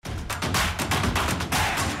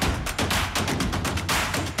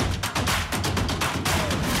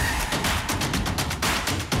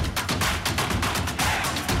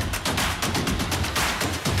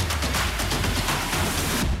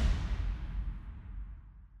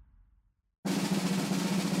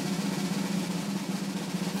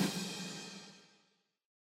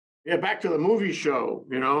Yeah, back to the movie show,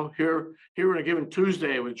 here on a given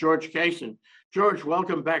Tuesday with George Cason. George,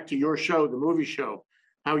 welcome back to your show, the movie show.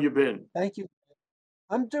 How you been? Thank you.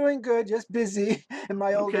 I'm doing good, just busy in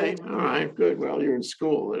my old Okay, age. all right, good. Well, you're in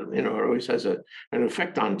school, it always has an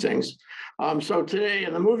effect on things. So today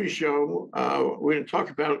in the movie show, we're going to talk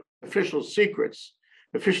about official secrets.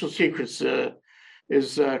 Official secrets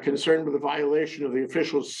is concerned with the violation of the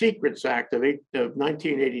Official Secrets Act of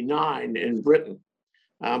 1989 in Britain.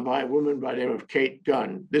 By a woman by the name of Kate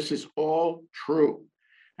Gunn. This is all true.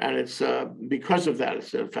 And it's because of that,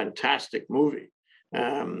 it's a fantastic movie.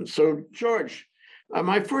 So, George,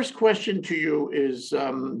 my first question to you is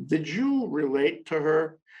did you relate to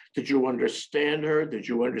her? Did you understand her? Did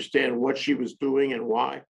you understand what she was doing and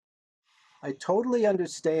why? I totally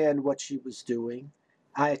understand what she was doing.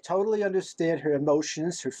 I totally understand her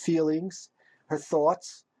emotions, her feelings, her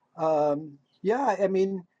thoughts. Yeah, I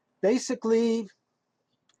mean, basically,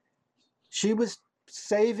 she was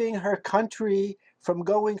saving her country from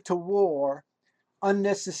going to war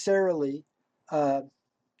unnecessarily uh,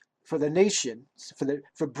 for the nation,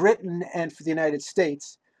 for Britain and for the United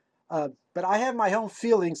States. But I have my own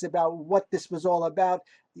feelings about what this was all about.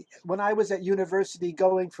 When I was at university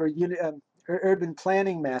going for urban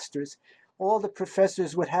planning masters, all the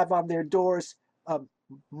professors would have on their doors um,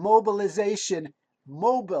 mobilization,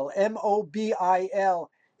 mobile, Mobil.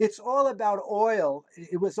 It's all about oil.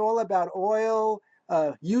 It was all about oil,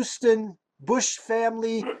 Houston, Bush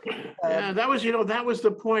family. Yeah, Um, that was the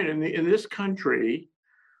point. In this country,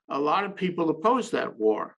 a lot of people opposed that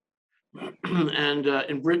war. And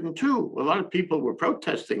in Britain, too, a lot of people were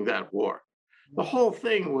protesting that war. The whole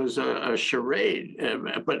thing was a charade.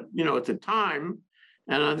 But, at the time,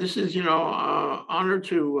 and this is, honor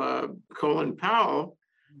to Colin Powell,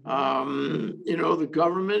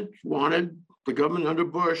 the government under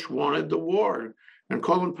Bush wanted the war. And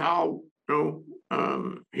Colin Powell,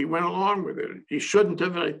 he went along with it. He shouldn't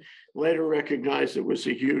have. I later recognized it was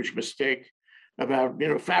a huge mistake about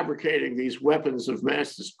fabricating these weapons of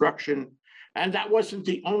mass destruction, and that wasn't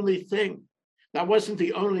the only thing. That wasn't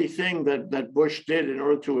the only thing that Bush did in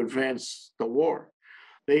order to advance the war.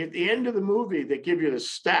 At the end of the movie, they give you the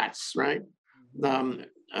stats, right?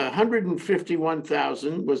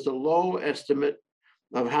 151,000 was the low estimate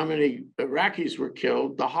of how many Iraqis were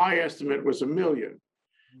killed. The high estimate was 1 million.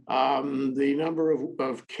 The number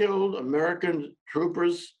of killed American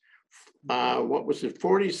troopers, what was it,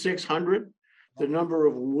 4,600? The number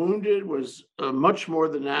of wounded was much more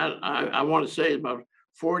than that. I want to say about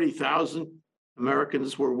 40,000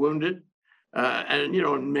 Americans were wounded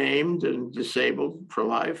and, maimed and disabled for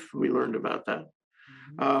life. We learned about that.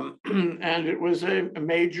 And it was a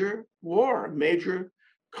major war, a major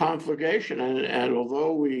conflagration. And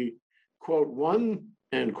although we, quote, won,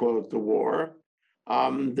 end quote, the war,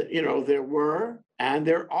 there were and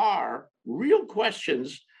there are real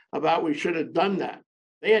questions about we should have done that.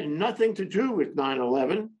 They had nothing to do with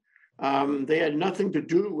 9/11. They had nothing to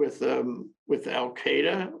do with Al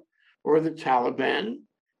Qaeda or the Taliban.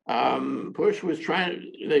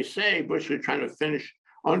 They say Bush was trying to finish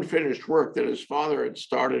unfinished work that his father had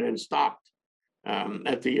started and stopped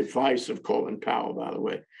at the advice of Colin Powell, by the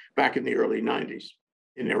way, back in the early 90s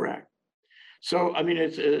in Iraq. So, I mean,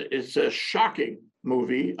 it's a shocking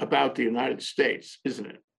movie about the United States, isn't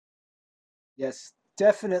it? yes,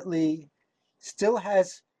 definitely still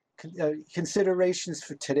has considerations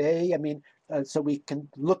for today. I mean, so we can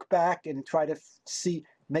look back and try to see,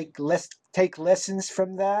 take lessons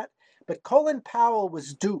from that. But Colin Powell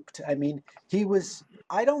was duped. I mean,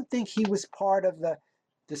 I don't think he was part of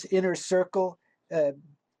this inner circle. Uh,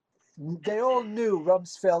 they all knew,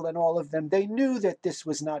 Rumsfeld and all of them, they knew that this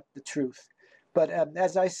was not the truth. But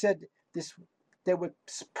as I said, this there were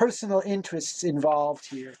personal interests involved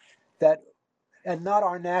here that and not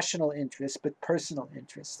our national interests, but personal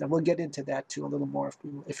interests. And we'll get into that too a little more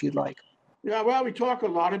if you'd like. Yeah, well, we talk a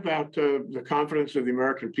lot about the confidence of the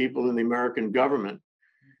American people in the American government.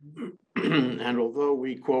 And although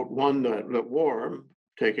we, quote, won the war,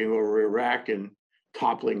 taking over Iraq and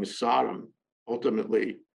toppling Saddam,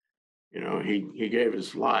 ultimately, he gave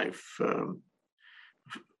his life.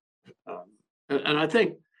 And I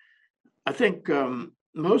think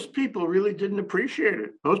most people really didn't appreciate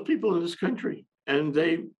it. Most people in this country, and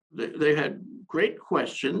they had great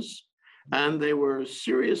questions, and they were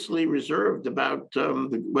seriously reserved about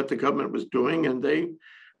what the government was doing. And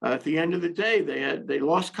at the end of the day, they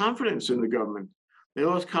lost confidence in the government. They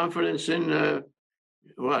lost confidence in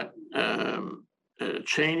what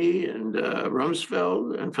Cheney and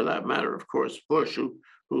Rumsfeld, and for that matter, of course, Bush, who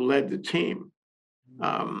led the team.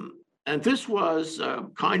 And this was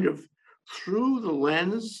kind of through the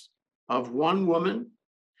lens of one woman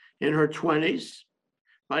in her 20s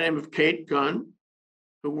by the name of Kate Gunn,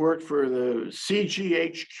 who worked for the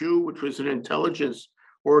CGHQ, which was an intelligence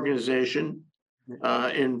organization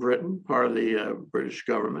in Britain, part of the British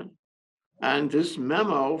government. And this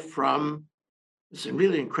memo from, it's a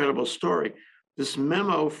really incredible story, this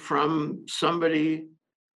memo from somebody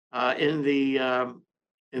in the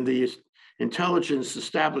intelligence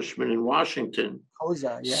establishment in Washington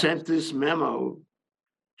COSA, yeah. sent this memo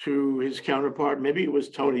to his counterpart, maybe it was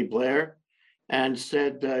Tony Blair, and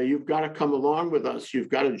said, you've got to come along with us. You've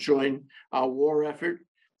got to join our war effort.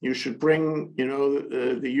 You should bring,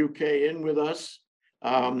 the UK in with us,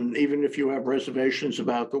 even if you have reservations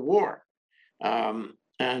about the war.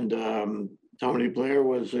 Tony Blair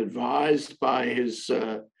was advised by his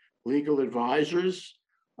legal advisors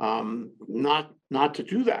not to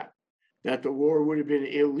do that, that the war would have been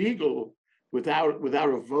illegal without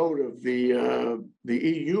a vote of the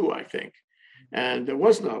EU, I think. And there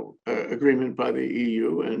was no agreement by the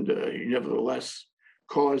EU, and he nevertheless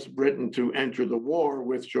caused Britain to enter the war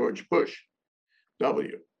with George Bush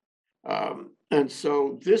W. And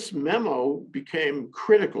so this memo became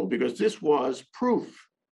critical because this was proof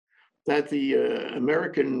that the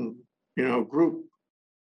American, group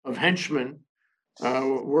of henchmen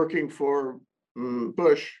working for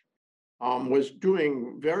Bush was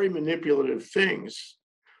doing very manipulative things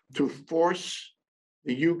to force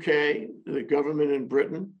the UK, the government in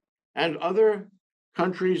Britain, and other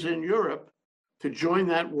countries in Europe to join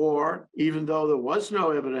that war, even though there was no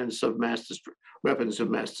evidence of weapons of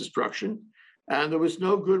mass destruction, and there was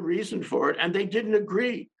no good reason for it, and they didn't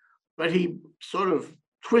agree. But he sort of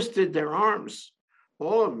twisted their arms,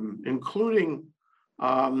 all of them, including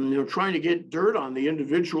trying to get dirt on the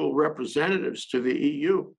individual representatives to the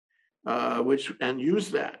EU, and use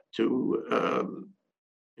that to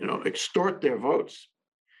extort their votes.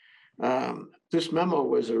 This memo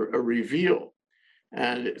was a reveal,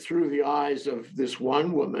 and through the eyes of this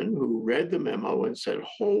one woman who read the memo and said,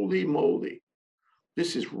 holy moly,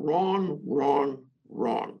 this is wrong, wrong,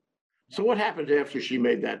 wrong. So what happened after she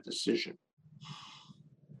made that decision?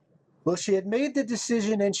 Well, she had made the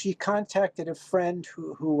decision and she contacted a friend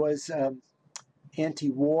who was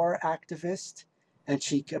anti-war activist, and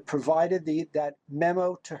she provided that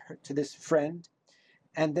memo to this friend.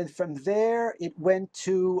 And then from there, it went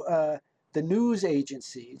to the news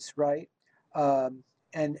agencies, right? And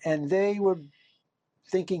they were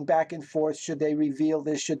thinking back and forth, should they reveal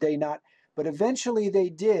this, should they not? But eventually they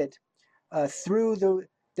did. They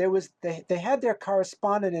had their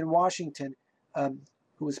correspondent in Washington,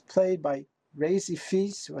 who was played by Razy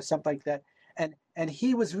Fees or something like that, and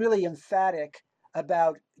he was really emphatic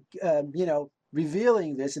about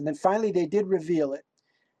revealing this. And then finally they did reveal it,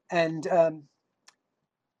 and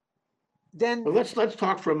then. Well, let's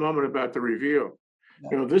talk for a moment about the reveal.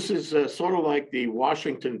 Yeah. This is sort of like the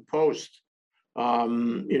Washington Post,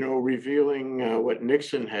 revealing what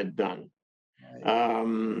Nixon had done. Right.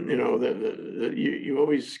 You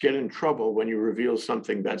always get in trouble when you reveal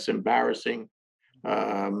something that's embarrassing,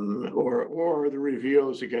 or the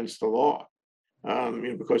reveal is against the law,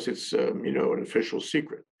 because it's an official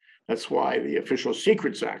secret. That's why the Official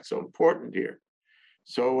Secrets Act is so important here.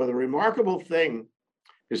 So the remarkable thing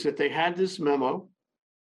is that they had this memo.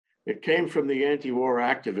 It came from the anti-war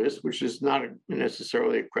activist, which is not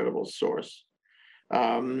necessarily a credible source.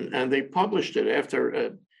 And they published it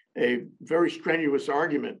after a very strenuous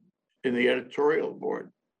argument in the editorial board.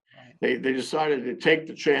 They decided to take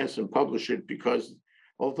the chance and publish it because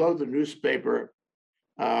although the newspaper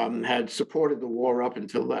had supported the war up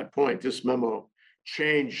until that point, this memo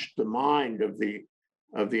changed the mind of the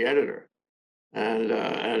editor.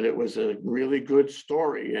 And it was a really good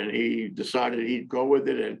story, and he decided he'd go with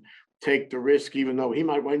it and take the risk, even though he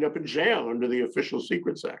might wind up in jail under the Official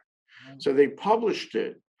Secrets Act. So they published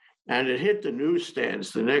it, and it hit the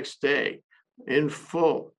newsstands the next day in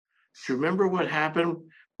full. Do you remember what happened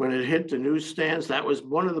when it hit the newsstands? That was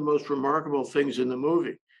one of the most remarkable things in the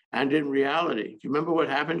movie and in reality. Do you remember what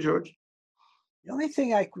happened, George? The only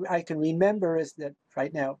thing I can remember is that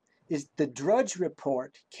right now is the Drudge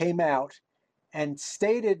Report came out and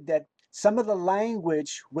stated that some of the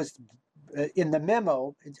language was in the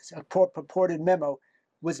memo, a purported memo,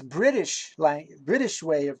 was British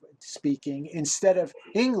way of speaking instead of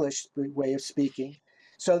English way of speaking.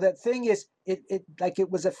 So that thing is, it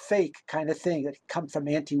was a fake kind of thing that come from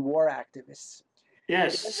anti-war activists.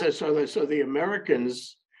 Yes, so the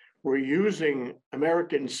Americans were using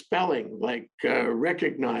American spelling like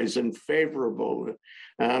recognize and favorable,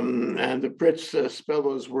 and the Brits spell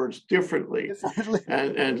those words differently.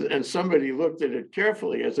 And somebody looked at it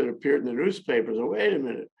carefully as it appeared in the newspapers. Oh, wait a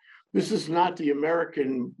minute, This is not the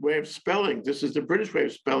American way of spelling. This is the British way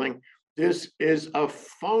of spelling. This is a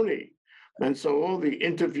phony. And so all the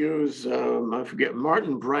interviews, I forget,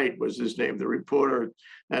 Martin Bright was his name, the reporter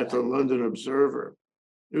at the London Observer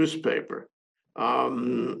newspaper,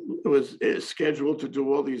 was scheduled to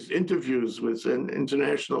do all these interviews with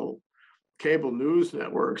international cable news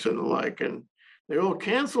networks and the like, and they all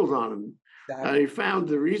canceled on him. And he found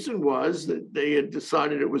the reason was that they had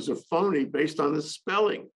decided it was a phony based on the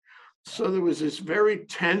spelling. So there was this very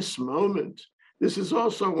tense moment. This is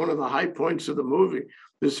also one of the high points of the movie.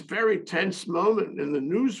 This very tense moment in the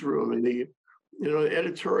newsroom, in the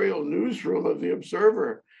editorial newsroom of the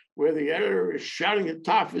Observer, where the editor is shouting at the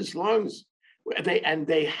top of his lungs.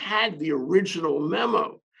 They had the original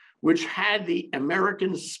memo, which had the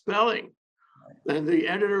American spelling. And the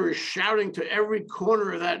editor is shouting to every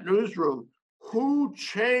corner of that newsroom, who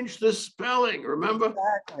changed the spelling? Remember?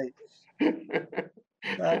 Exactly.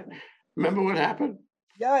 Remember what happened?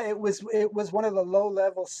 Yeah, it was one of the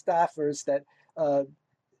low-level staffers that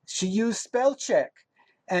she used spell check,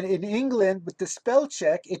 and in England with the spell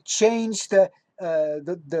check, it changed the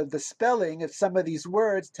spelling of some of these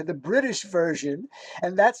words to the British version,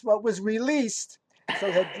 and that's what was released.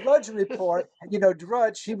 So the Drudge report,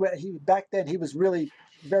 Drudge, he back then he was really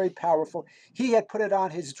very powerful. He had put it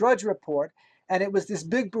on his Drudge report, and it was this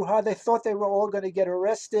big brouhaha. They thought they were all going to get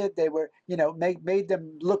arrested. They were, made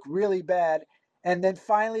them look really bad. And then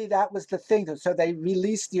finally, that was the thing. So they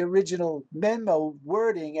released the original memo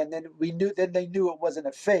wording, and then then they knew it wasn't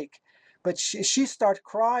a fake. But she started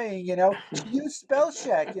crying, She used spell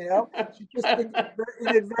check, She just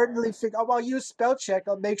inadvertently figured, oh, I'll use spell check.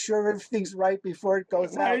 I'll make sure everything's right before it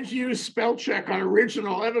goes Why out. did you use spell check on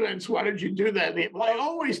original evidence? Why did you do that? Well, I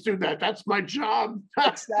always do that. That's my job.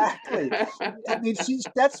 Exactly. I mean,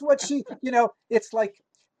 that's what it's like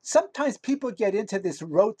sometimes people get into this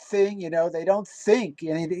rote thing, they don't think.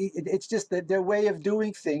 And it's just their way of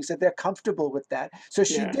doing things that they're comfortable with that. So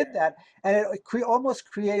she Yeah. did that, and it almost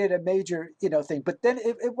created a major, thing. But then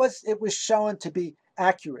it was shown to be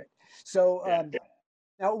accurate. So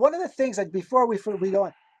now one of the things that before we go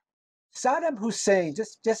on, Saddam Hussein,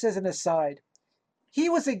 just as an aside, he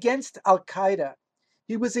was against Al Qaeda.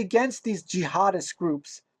 He was against these jihadist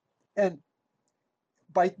groups. And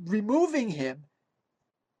by removing him,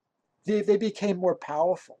 they became more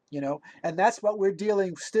powerful, and that's what we're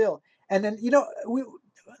dealing still. And then,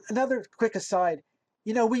 another quick aside,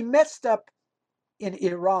 we messed up in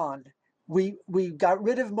Iran. We got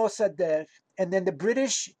rid of Mossadegh, and then the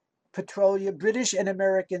British and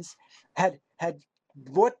Americans had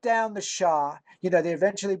brought down the Shah. They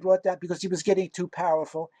eventually brought down because he was getting too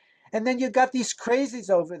powerful. And then you got these crazies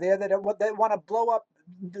over there that want to blow up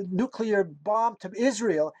the nuclear bomb to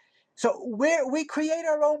Israel. So we create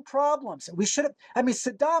our own problems. We should have. I mean,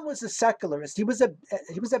 Saddam was a secularist. He was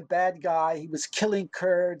a bad guy. He was killing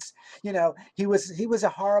Kurds. He was a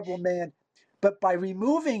horrible man. But by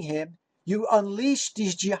removing him, you unleash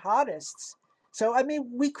these jihadists. So I mean,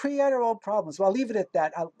 we create our own problems. Well, I'll leave it at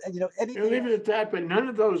that. You'll leave it at that, but none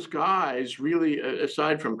of those guys really,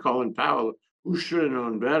 aside from Colin Powell, who should have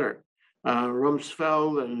known better,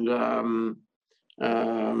 Rumsfeld and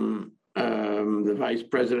the Vice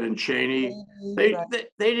President Cheney, they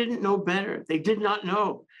didn't know better. They did not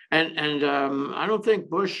know, and I don't think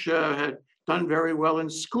Bush had done very well in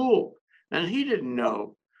school, and he didn't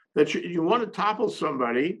know that you want to topple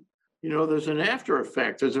somebody. There's an after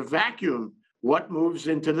effect. There's a vacuum. What moves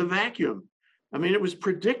into the vacuum? I mean, it was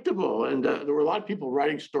predictable, and there were a lot of people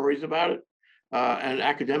writing stories about it and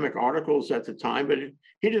academic articles at the time, but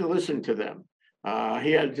he didn't listen to them.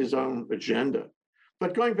 He had his own agenda.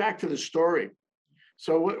 But going back to the story,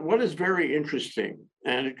 so what is very interesting,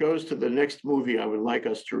 and it goes to the next movie I would like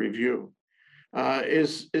us to review,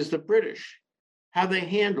 is the British, how they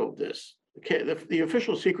handled this. Okay, the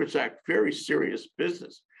Official Secrets Act, very serious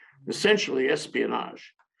business, essentially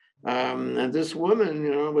espionage. And this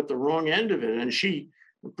woman, with the wrong end of it, and she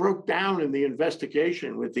broke down in the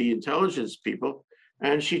investigation with the intelligence people,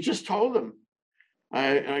 and she just told them,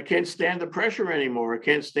 I can't stand the pressure anymore. I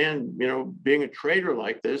can't stand, being a traitor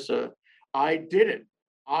like this. I did it.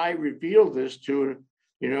 I revealed this to,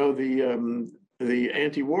 the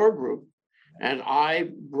anti-war group, and I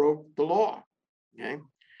broke the law. Okay,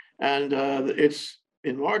 and it's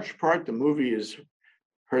in large part the movie is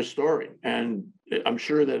her story, and I'm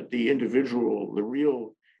sure that the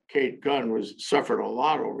real Kate Gunn suffered a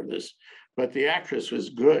lot over this, but the actress was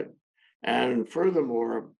good. And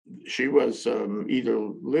furthermore, she was either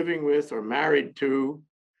living with or married to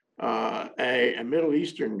a Middle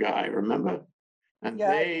Eastern guy, remember? And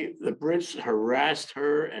Yeah. the Brits harassed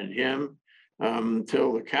her and him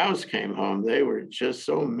till the cows came home. They were just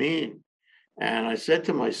so mean. And I said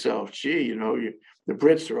to myself, gee, the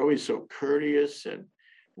Brits are always so courteous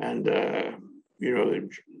and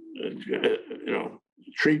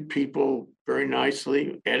treat people very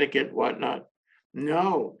nicely, etiquette, whatnot.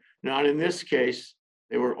 No, not in this case.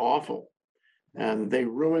 They were awful, and they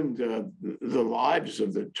ruined the lives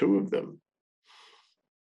of the two of them.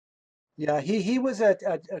 Yeah, he was a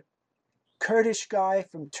Kurdish guy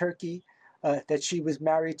from Turkey that she was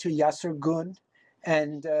married to, Yasser Gun,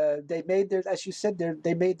 and they made their, as you said,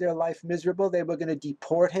 they made their life miserable. They were going to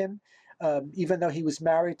deport him, even though he was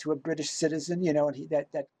married to a British citizen, and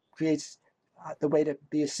that creates the way to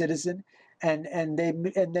be a citizen. And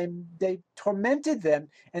they tormented them,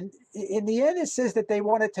 and in the end, it says that they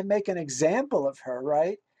wanted to make an example of her,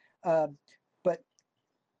 right? But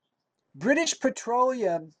British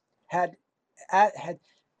Petroleum had had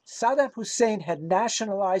Saddam Hussein had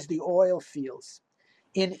nationalized the oil fields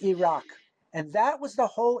in Iraq. And that was the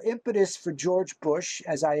whole impetus for George Bush,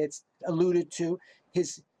 as I had alluded to,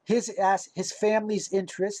 his family's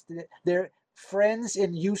interest, their friends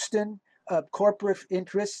in Houston, corporate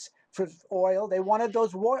interests for oil. They wanted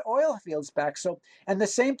those oil fields back. So, and the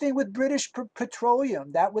same thing with British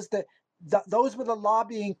Petroleum. That was those were the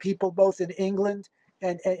lobbying people, both in England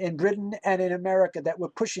and in Britain and in America, that were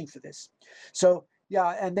pushing for this. So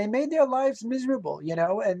yeah, and they made their lives miserable,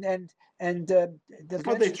 But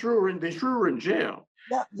they threw her in. They threw her in jail.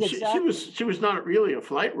 Yeah, exactly. She was not really a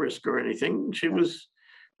flight risk or anything. She Yeah, was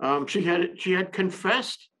she had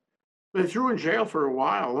confessed. They threw her in jail for a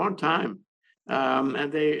while, a long time,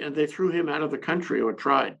 and they threw him out of the country, or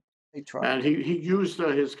tried. they tried. And he used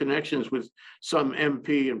his connections with some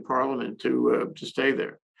MP in Parliament to stay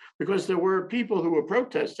there, because there were people who were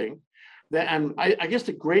protesting. And I guess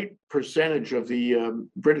the great percentage of the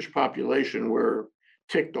British population were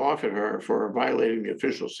ticked off at her for violating the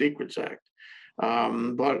Official Secrets Act.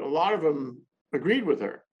 But a lot of them agreed with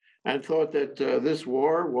her and thought that this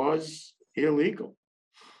war was illegal.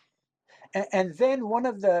 And then one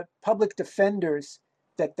of the public defenders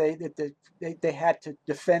that they had to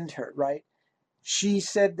defend her, right? She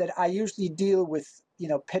said that I usually deal with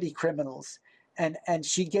petty criminals, and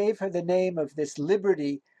she gave her the name of this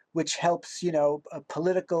Liberty, which helps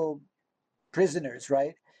political prisoners,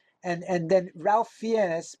 right? And then Ralph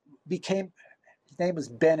Fiennes became, his name was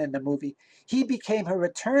Ben in the movie. He became her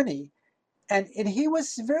attorney, and he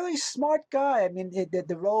was a very smart guy. I mean,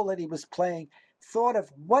 the role that he was playing, thought of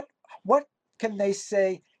what can they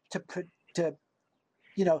say to put to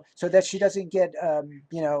so that she doesn't get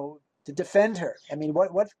to defend her. I mean,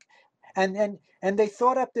 what and they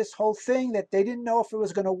thought up this whole thing that they didn't know if it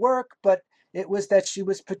was going to work, but it was that she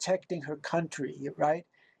was protecting her country, right?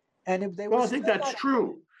 And if they Well, were I think still that's not,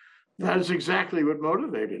 true. yeah, That is exactly what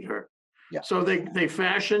motivated her. yeah, So they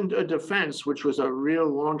fashioned a defense, which was a real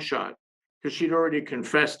long shot, because she'd already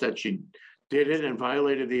confessed that she did it and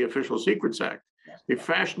violated the Official Secrets Act. yeah, They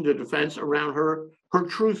fashioned a defense around her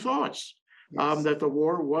true thoughts, yes, that the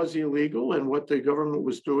war was illegal, and what the government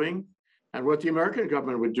was doing and what the American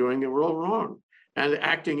government were doing, they were all wrong and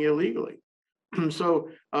acting illegally. So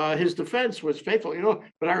his defense was faithful,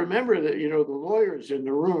 but I remember that, the lawyers in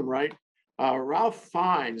the room, right? Ralph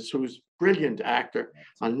Fiennes, who's a brilliant actor,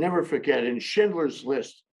 I'll never forget, in Schindler's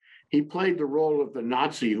List, he played the role of the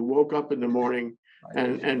Nazi who woke up in the morning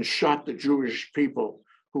right, and shot the Jewish people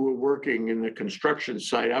who were working in the construction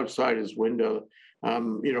site outside his window,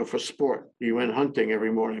 for sport. He went hunting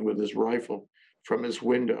every morning with his rifle from his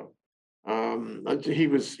window. He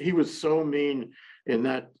was so mean in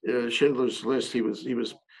that Schindler's List. He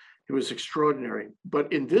was extraordinary.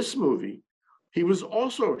 But in this movie, he was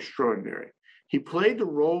also extraordinary. He played the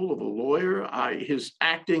role of a lawyer. His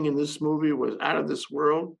acting in this movie was out of this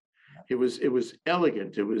world. It was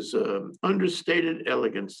elegant. It was understated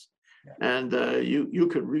elegance, yeah, and you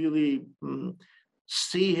could really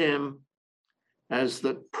see him as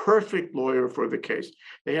the perfect lawyer for the case.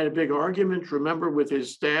 They had a big argument, remember, with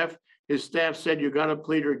his staff. His staff said, "You got to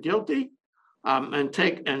plead her guilty, and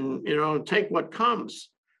take what comes."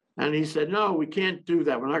 And he said, "No, we can't do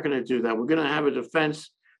that. We're not going to do that. We're going to have a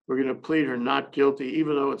defense. We're going to plead her not guilty,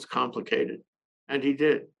 even though it's complicated." And he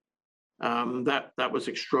did. That was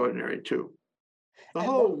extraordinary too. and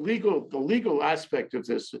one, The legal aspect of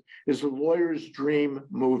this is a lawyer's dream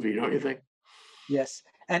movie, don't you think? yes,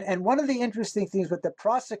 and one of the interesting things with the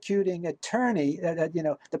prosecuting attorney,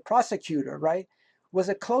 the prosecutor, right, was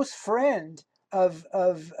a close friend of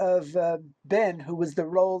Ben, who was the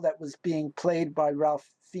role that was being played by Ralph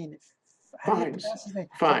Fiennes. How do you Fines, pronounce his name?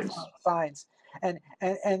 fines. Fiennes. And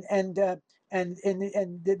and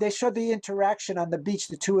they showed the interaction on the beach.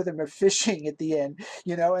 The two of them are fishing at the end,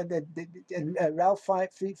 you know, and Ralph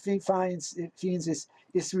Fiennes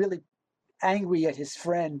is really angry at his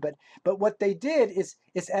friend, but what they did is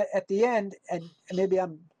at the end, and maybe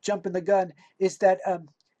I'm jumping the gun, is that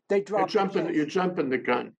they dropped the You're case. jumping the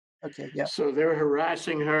gun. Okay, yeah, So they're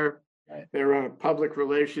harassing her. right, They're on a public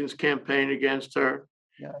relations campaign against her.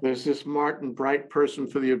 yeah, There's this Martin Bright person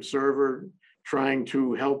for the Observer trying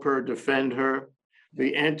to help her, defend her.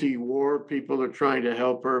 The anti-war people are trying to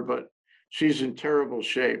help her, but she's in terrible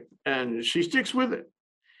shape and she sticks with it.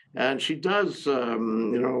 And she does,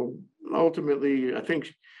 ultimately, I think,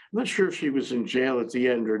 I'm not sure if she was in jail at the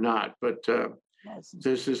end or not, but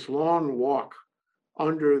there's this long walk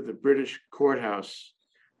under the British courthouse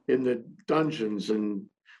in the dungeons and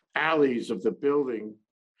alleys of the building.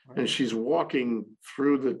 And she's walking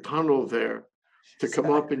through the tunnel there to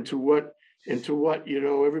come up into what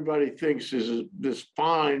everybody thinks is this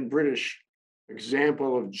fine British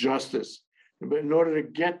example of justice. But in order to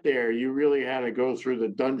get there, you really had to go through the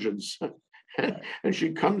dungeons. And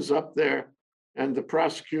she comes up there, and the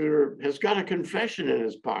prosecutor has got a confession in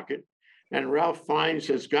his pocket, and Ralph Fiennes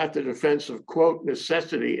has got the defense of, quote,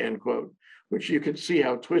 necessity, end quote, which you can see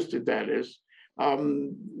how twisted that is,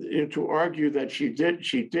 to argue that she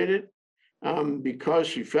did it because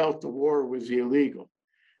she felt the war was illegal.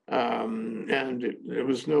 And there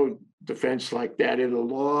was no defense like that in the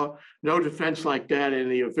law, no defense like that in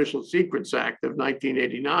the Official Secrets Act of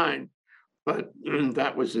 1989, but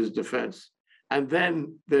that was his defense. And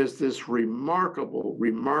then there's this remarkable,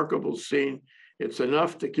 remarkable scene. It's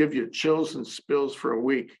enough to give you chills and spills for a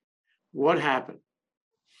week. What happened?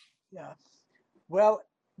 yeah. Well,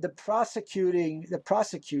 the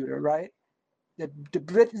prosecutor, right? The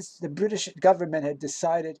British government had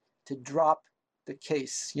decided to drop the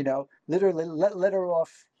case, literally let her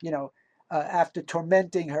off, after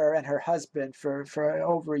tormenting her and her husband for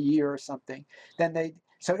over a year or something.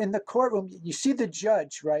 So in the courtroom, you see the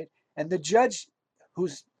judge, right? And the judge who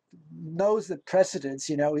knows the precedents,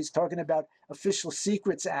 he's talking about Official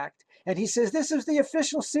Secrets Act. And he says, this is the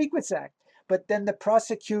Official Secrets Act. But then the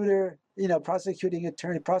prosecutor,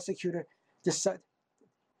 prosecutor decided,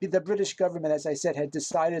 the British government, as I said, had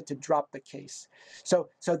decided to drop the case. So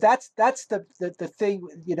that's the thing,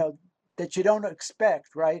 that you don't expect,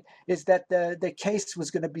 right? Is that the case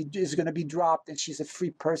is going to be dropped and she's a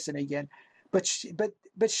free person again. But she,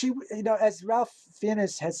 as Ralph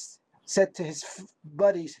Fiennes has said to his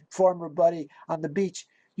former buddy on the beach,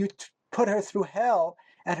 you put her through hell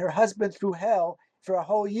and her husband through hell for a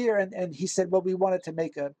whole year, and he said, well, we wanted to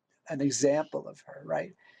make an example of her,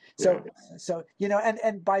 right? So,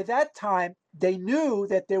 and by that time, they knew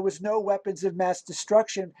that there was no weapons of mass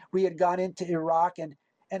destruction. We had gone into Iraq, and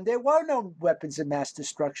there were no weapons of mass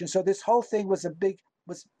destruction. So this whole thing was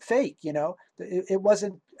fake, It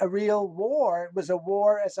wasn't a real war. It was a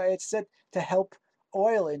war, as I had said, to help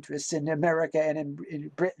oil interests in America and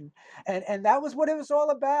in Britain. And that was what it was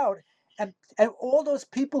all about. And all those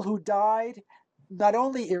people who died, not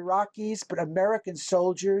only Iraqis, but American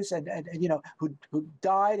soldiers and who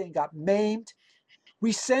died and got maimed.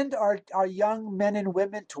 We send our young men and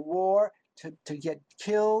women to war to get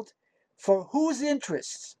killed for whose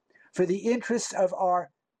interests? For the interests of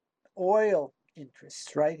our oil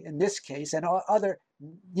interests, right? In this case, and other,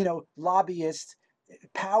 lobbyists,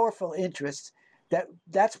 powerful interests.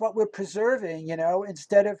 That's what we're preserving,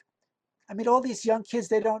 instead of, all these young kids,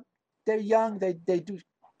 they're young, they do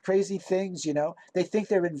crazy things, they think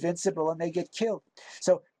they're invincible and they get killed.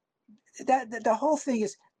 So that the whole thing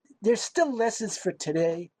is, there's still lessons for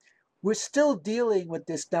today. We're still dealing with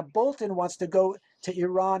this. Now Bolton wants to go to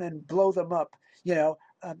Iran and blow them up.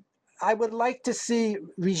 I would like to see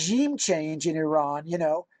regime change in Iran,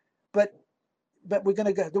 but we're going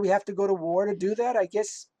to go, do we have to go to war to do that? I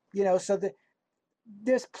guess, so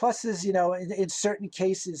there's pluses, in certain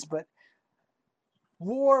cases, but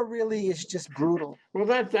war really is just brutal. Well,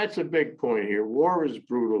 that's a big point here. War is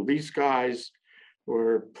brutal. These guys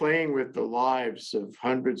were playing with the lives of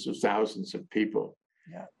hundreds of thousands of people.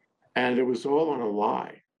 Yeah. And it was all on a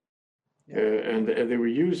lie. Yeah. And they were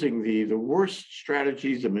using the worst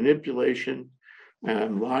strategies of manipulation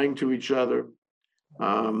and lying to each other,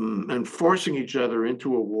 and forcing each other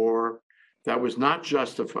into a war that was not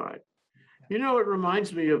justified. It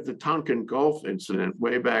reminds me of the Tonkin Gulf incident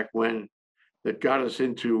way back when, that got us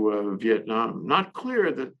into Vietnam. Not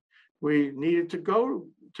clear that we needed to go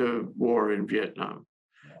to war in Vietnam.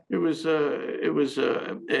 It was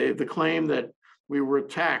the claim that we were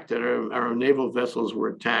attacked, that our naval vessels were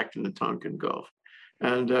attacked in the Tonkin Gulf,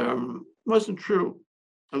 and it wasn't true.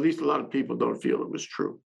 At least a lot of people don't feel it was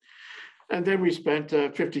true. And then we spent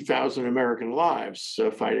 50,000 American lives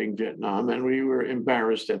fighting Vietnam, and we were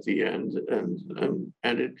embarrassed at the end,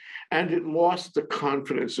 and it lost the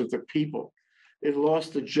confidence of the people. It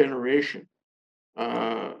lost the generation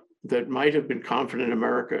that might have been confident in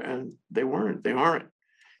America, and they weren't. They aren't.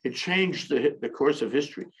 It changed the course of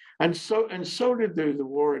history, and so did the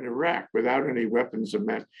war in Iraq without any weapons of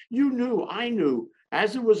mass. You knew, I knew,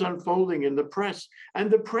 as it was unfolding in the press, and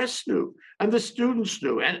the press knew, and the students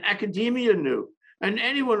knew, and academia knew, and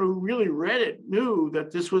anyone who really read it knew that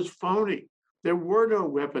this was phony. There were no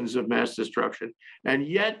weapons of mass destruction, and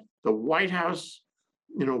yet the White House,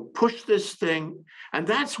 pushed this thing, and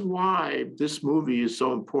that's why this movie is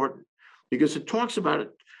so important, because it talks about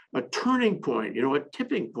a turning point, a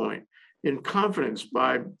tipping point in confidence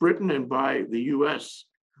by Britain and by the US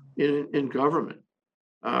in government,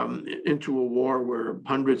 into a war where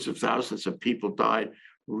hundreds of thousands of people died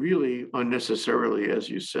really unnecessarily, as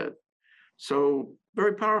you said. So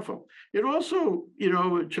very powerful. It also,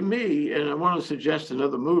 to me, and I want to suggest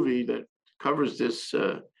another movie that covers this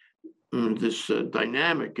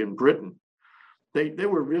dynamic in Britain. They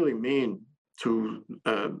were really mean to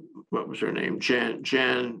what was her name? Jan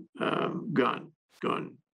Gunn.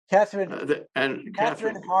 Catherine And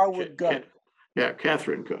Catherine Harwood Gunn. Yeah,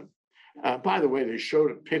 Catherine Gunn. By the way, they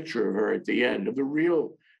showed a picture of her at the end of the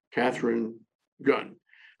real Catherine Gunn,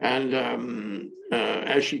 and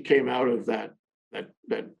as she came out of that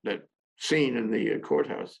scene in the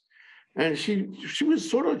courthouse, and she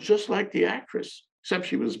was sort of just like the actress, except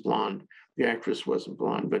she was blonde. The actress wasn't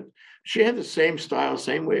blonde, but she had the same style,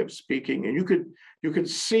 same way of speaking, and you could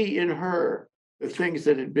see in her the things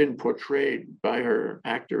that had been portrayed by her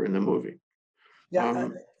actor in the movie. Yeah,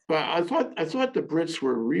 But I thought the Brits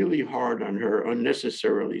were really hard on her,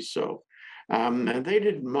 unnecessarily so, and they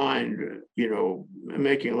didn't mind,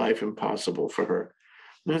 making life impossible for her.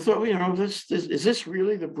 And I thought, is this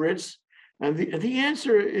really the Brits? And the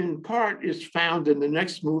answer, in part, is found in the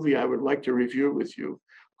next movie I would like to review with you,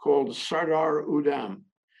 called Sardar Udham.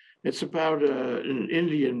 It's about an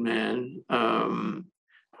Indian man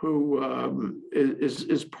who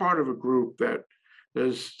is part of a group that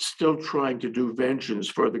is still trying to do vengeance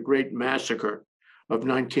for the great massacre of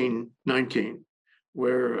 1919,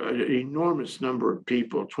 where an enormous number of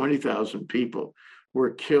people, 20,000 people,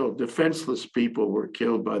 were killed. Defenseless people were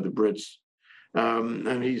killed by the Brits.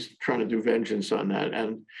 And he's trying to do vengeance on that.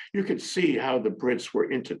 And you could see how the Brits were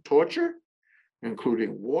into torture,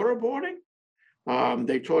 including waterboarding.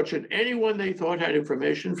 They tortured anyone they thought had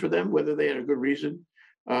information for them, whether they had a good reason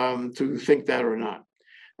to think that or not.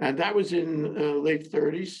 And that was in late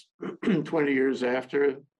 30s, 20 years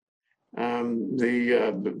after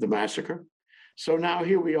the massacre. So now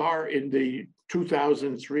here we are in the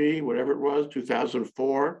 2003, whatever it was,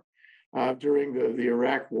 2004, during the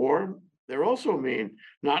Iraq War. They're also mean,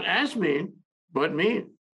 not as mean, but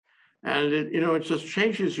mean. And it just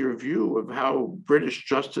changes your view of how British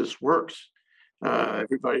justice works.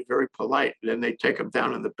 Everybody's very polite, and then they take them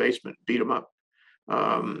down in the basement, beat them up.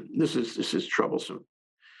 This is troublesome.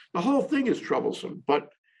 The whole thing is troublesome,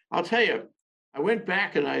 but I'll tell you, I went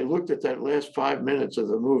back and I looked at that last 5 minutes of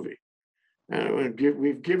the movie, and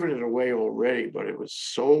we've given it away already, but it was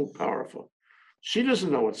so powerful. She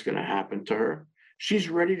doesn't know what's going to happen to her. She's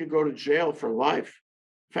ready to go to jail for life.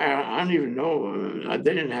 In fact, I don't even know.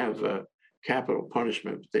 They didn't have capital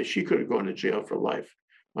punishment. She could have gone to jail for life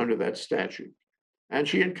under that statute. And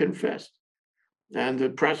she had confessed. And the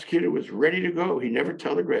prosecutor was ready to go. He never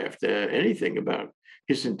telegraphed anything about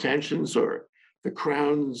his intentions or the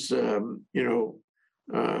Crown's,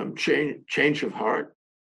 change of heart.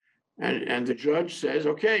 And the judge says,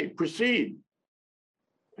 "Okay, proceed."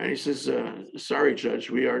 And he says, "Sorry, Judge,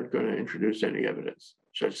 we aren't going to introduce any evidence."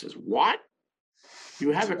 Judge says, "What?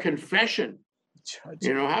 You have a confession.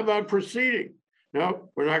 How about proceeding?"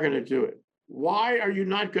 "No, we're not going to do it." "Why are you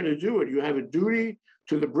not going to do it? You have a duty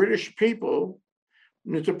to the British people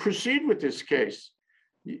to proceed with this case.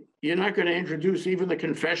 You're not going to introduce even the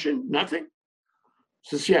confession? Nothing?"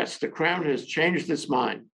 Says, "Yes, the Crown has changed its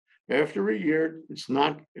mind. After a year, it's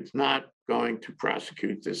not going to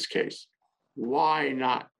prosecute this case." Why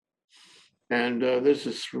not? And there's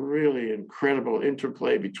this really incredible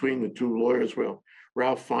interplay between the two lawyers. Well,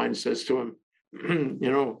 Ralph Fiennes says to him,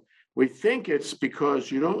 "We think it's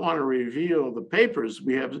because you don't want to reveal the papers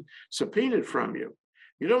we have subpoenaed from you.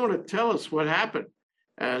 You don't want to tell us what happened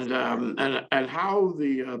and how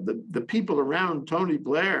the people around Tony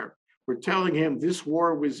Blair were telling him this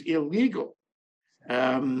war was illegal.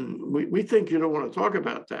 We think you don't want to talk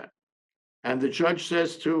about that." And the judge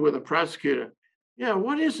says to the prosecutor, "Yeah,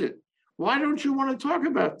 what is it? Why don't you want to talk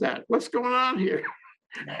about that? What's going on here?"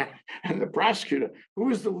 Yeah. And the prosecutor, who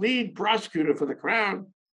is the lead prosecutor for the Crown,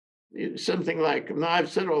 something like, no,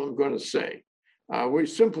 I've said all I'm going to say. We're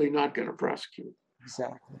simply not going to prosecute.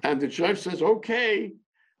 Exactly. And the judge says, okay,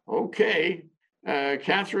 okay,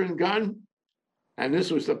 Catherine Gunn. And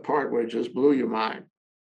this was the part where it just blew your mind.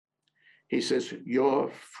 He says,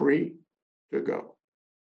 you're free to go.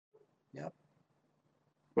 Yep.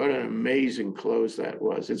 What an amazing close that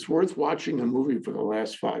was. It's worth watching the movie for the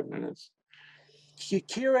last 5 minutes.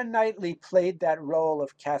 Keira Knightley played that role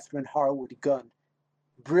of Catherine Harwood Gunn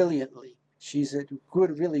brilliantly. She's a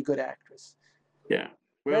good, really good actress. Yeah.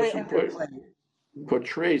 Well, Very she underplayed.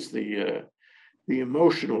 portrays the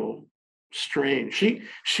emotional strain.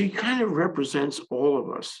 She kind of represents all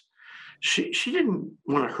of us. She didn't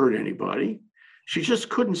want to hurt anybody. She just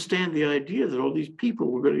couldn't stand the idea that all these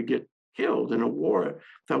people were going to get killed in a war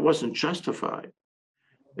that wasn't justified.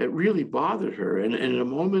 It really bothered her. And in a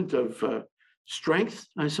moment of strength,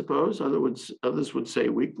 I suppose, others would say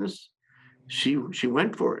weakness, she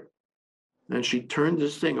went for it. And she turned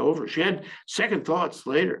this thing over. She had second thoughts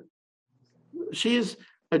later. She is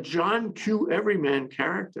a John Q. Everyman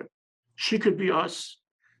character. She could be us.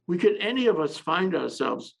 Any of us find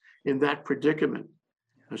ourselves in that predicament.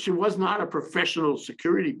 She was not a professional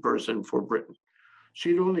security person for Britain.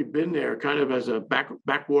 She'd only been there kind of as a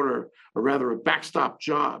backwater, or rather a backstop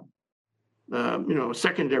job, a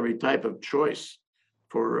secondary type of choice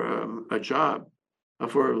for a job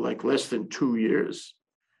for like less than 2 years.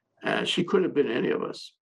 She could have been any of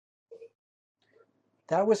us.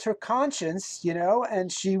 That was her conscience,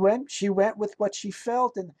 and she went with what she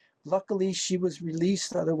felt, and luckily she was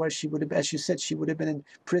released. Otherwise, she would have, as you said, she would have been in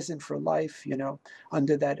prison for life,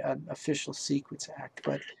 under that Official Secrets Act.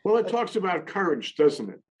 Well, it talks about courage, doesn't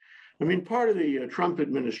it? I mean, part of the Trump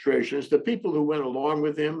administration is the people who went along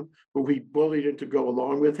with him, who he bullied into go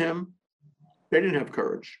along with him, they didn't have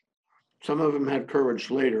courage. Some of them had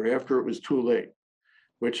courage later, after it was too late,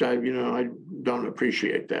 which I don't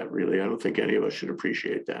appreciate that, really. I don't think any of us should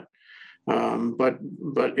appreciate that. But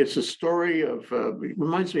it's a story of, it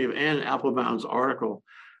reminds me of Anne Applebaum's article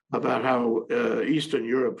about how Eastern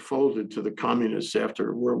Europe folded to the communists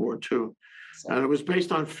after World War II. And it was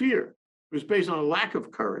based on fear. It was based on a lack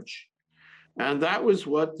of courage. And that was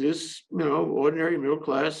what this, ordinary middle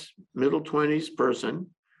class, middle 20s person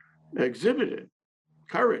exhibited,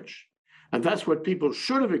 courage. And that's what people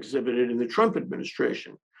should have exhibited in the Trump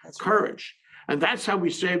administration, courage. Right. And that's how we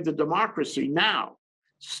save the democracy now,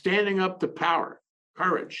 standing up to power,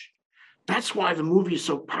 courage. That's why the movie is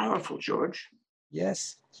so powerful, George.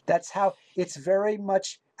 Yes, that's how it's very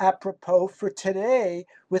much apropos for today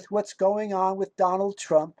with what's going on with Donald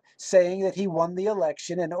Trump saying that he won the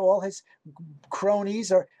election, and all his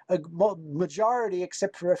cronies, are a majority,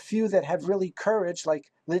 except for a few that have really courage, like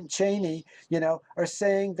Lynn Cheney, are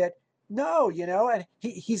saying that no, and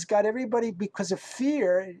he's got everybody, because of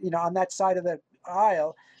fear, on that side of the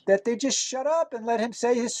aisle, that they just shut up and let him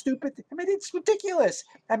say his stupid. I mean, it's ridiculous.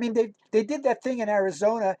 I mean, they did that thing in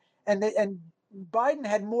Arizona, and Biden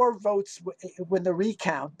had more votes when the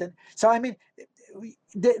recount. So I mean,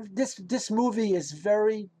 this movie is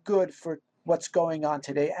very good for what's going on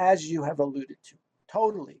today, as you have alluded to.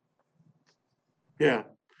 Totally. Yeah.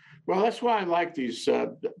 Well, that's why I like these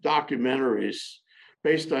documentaries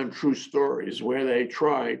based on true stories, where they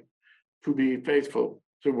try to be faithful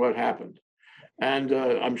to what happened. And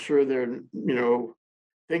I'm sure they're,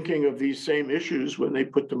 thinking of these same issues when they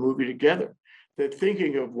put the movie together. They're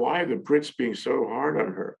thinking of why the Brits being so hard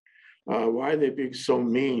on her, why are they being so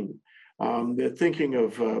mean. They're thinking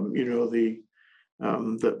of, the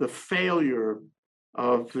failure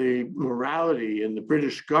of the morality in the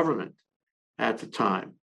British government at the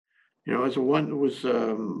time. As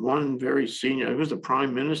one very senior, it was the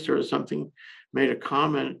prime minister or something, made a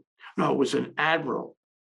comment. No, it was an admiral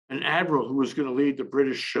who was going to lead the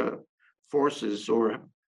British forces or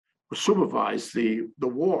supervise the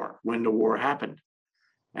war when the war happened.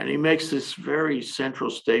 And he makes this very central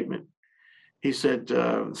statement. He said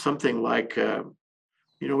something like,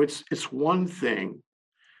 it's one thing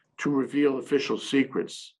to reveal official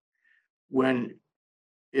secrets when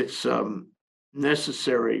it's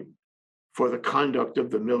necessary for the conduct of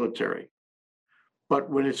the military. But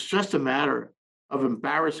when it's just a matter of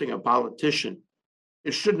embarrassing a politician,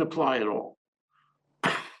 it shouldn't apply at all.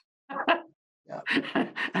 Yeah.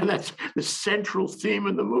 And that's the central theme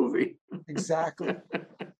of the movie. Exactly.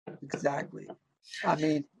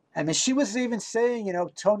 I mean, she was even saying,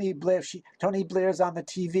 Tony Blair's on the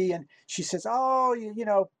TV, and she says, "Oh,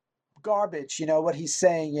 garbage." What he's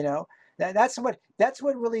saying, that's what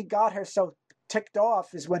really got her so ticked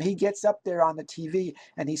off is when he gets up there on the TV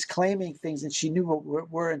and he's claiming things and she knew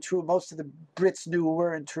weren't true. Most of the Brits knew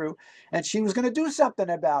weren't true, and she was going to do something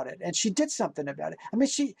about it, and she did something about it. I mean,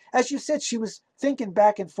 she, as you said, she was thinking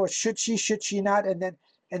back and forth: should she not?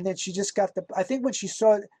 And then she just got the. I think when she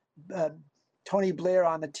saw Tony Blair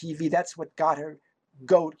on the TV, that's what got her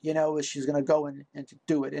goat. You know, she was going to go and to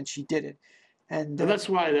do it, and she did it. And And that's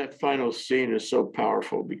why that final scene is so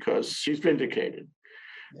powerful, because she's vindicated.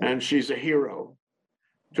 And she's a hero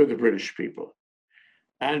to the British people.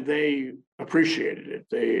 And they appreciated it.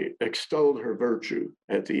 They extolled her virtue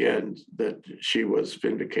at the end, that she was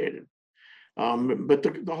vindicated. But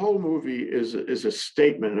the whole movie is a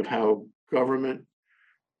statement of how government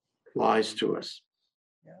lies to us.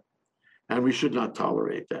 Yeah. And we should not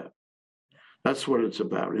tolerate that. That's what it's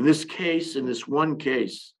about. In this case, in this one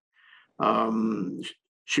case,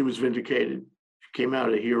 she was vindicated. She came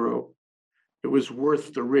out a hero. It was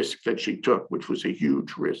worth the risk that she took, which was a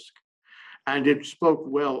huge risk. And it spoke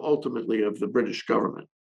well, ultimately, of the British government,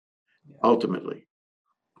 ultimately.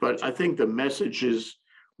 But I think the message is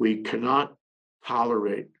we cannot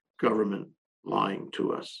tolerate government lying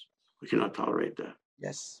to us. We cannot tolerate that.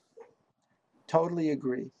 Yes, totally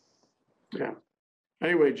agree. Yeah.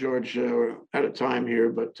 Anyway, George, we're out of time here,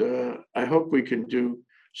 but I hope we can do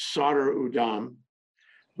Sadr Udham,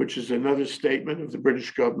 which is another statement of the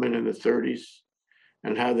British government in the 30s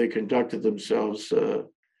and how they conducted themselves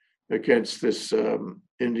against this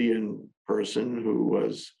Indian person who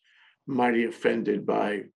was mighty offended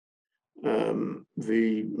by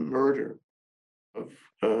the murder of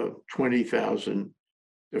 20,000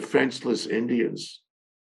 defenseless Indians.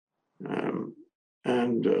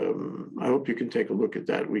 I hope you can take a look at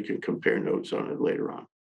that. We can compare notes on it later on.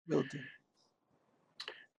 Will do.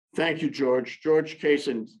 Thank you, George. George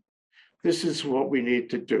Kaysen, this is what we need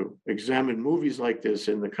to do. Examine movies like this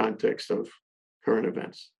in the context of current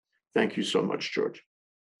events. Thank you so much, George.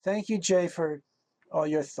 Thank you, Jay, for all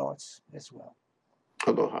your thoughts as well.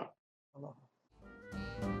 Aloha. Aloha.